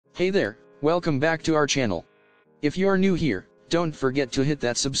Hey there, welcome back to our channel. If you're new here, don't forget to hit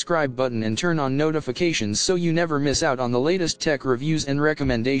that subscribe button and turn on notifications so you never miss out on the latest tech reviews and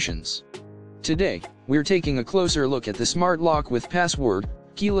recommendations. Today, we're taking a closer look at the smart lock with password,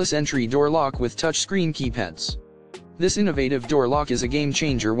 keyless entry door lock with touchscreen keypads. This innovative door lock is a game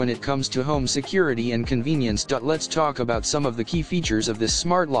changer when it comes to home security and convenience. Let's talk about some of the key features of this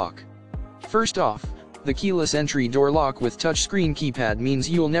smart lock. First off, the keyless entry door lock with touchscreen keypad means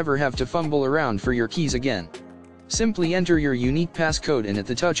you'll never have to fumble around for your keys again. Simply enter your unique passcode and at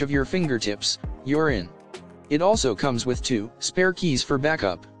the touch of your fingertips, you're in. It also comes with 2 spare keys for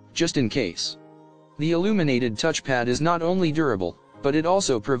backup, just in case. The illuminated touchpad is not only durable, but it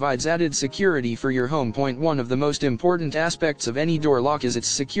also provides added security for your home. One of the most important aspects of any door lock is its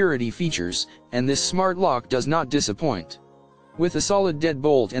security features, and this smart lock does not disappoint. With a solid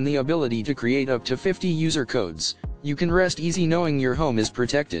deadbolt and the ability to create up to 50 user codes, you can rest easy knowing your home is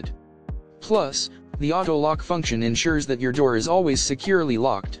protected. Plus, the auto lock function ensures that your door is always securely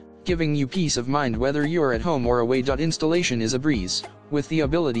locked, giving you peace of mind whether you're at home or away. Installation is a breeze, with the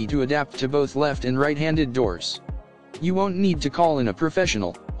ability to adapt to both left and right-handed doors. You won't need to call in a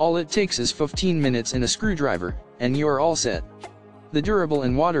professional, all it takes is 15 minutes and a screwdriver, and you're all set. The durable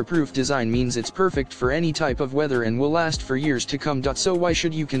and waterproof design means it's perfect for any type of weather and will last for years to come. So why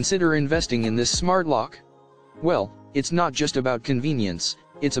should you consider investing in this smart lock? Well, it's not just about convenience,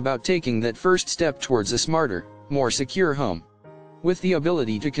 it's about taking that first step towards a smarter, more secure home. With the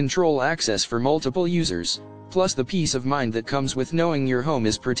ability to control access for multiple users, plus the peace of mind that comes with knowing your home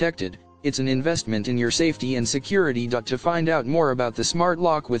is protected, it's an investment in your safety and security. To find out more about the smart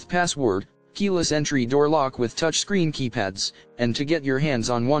lock with password, keyless entry door lock with touchscreen keypads, and to get your hands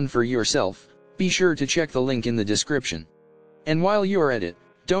on one for yourself, be sure to check the link in the description. And while you're at it,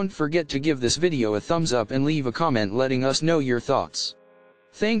 don't forget to give this video a thumbs up and leave a comment letting us know your thoughts.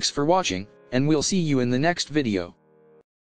 Thanks for watching, and we'll see you in the next video.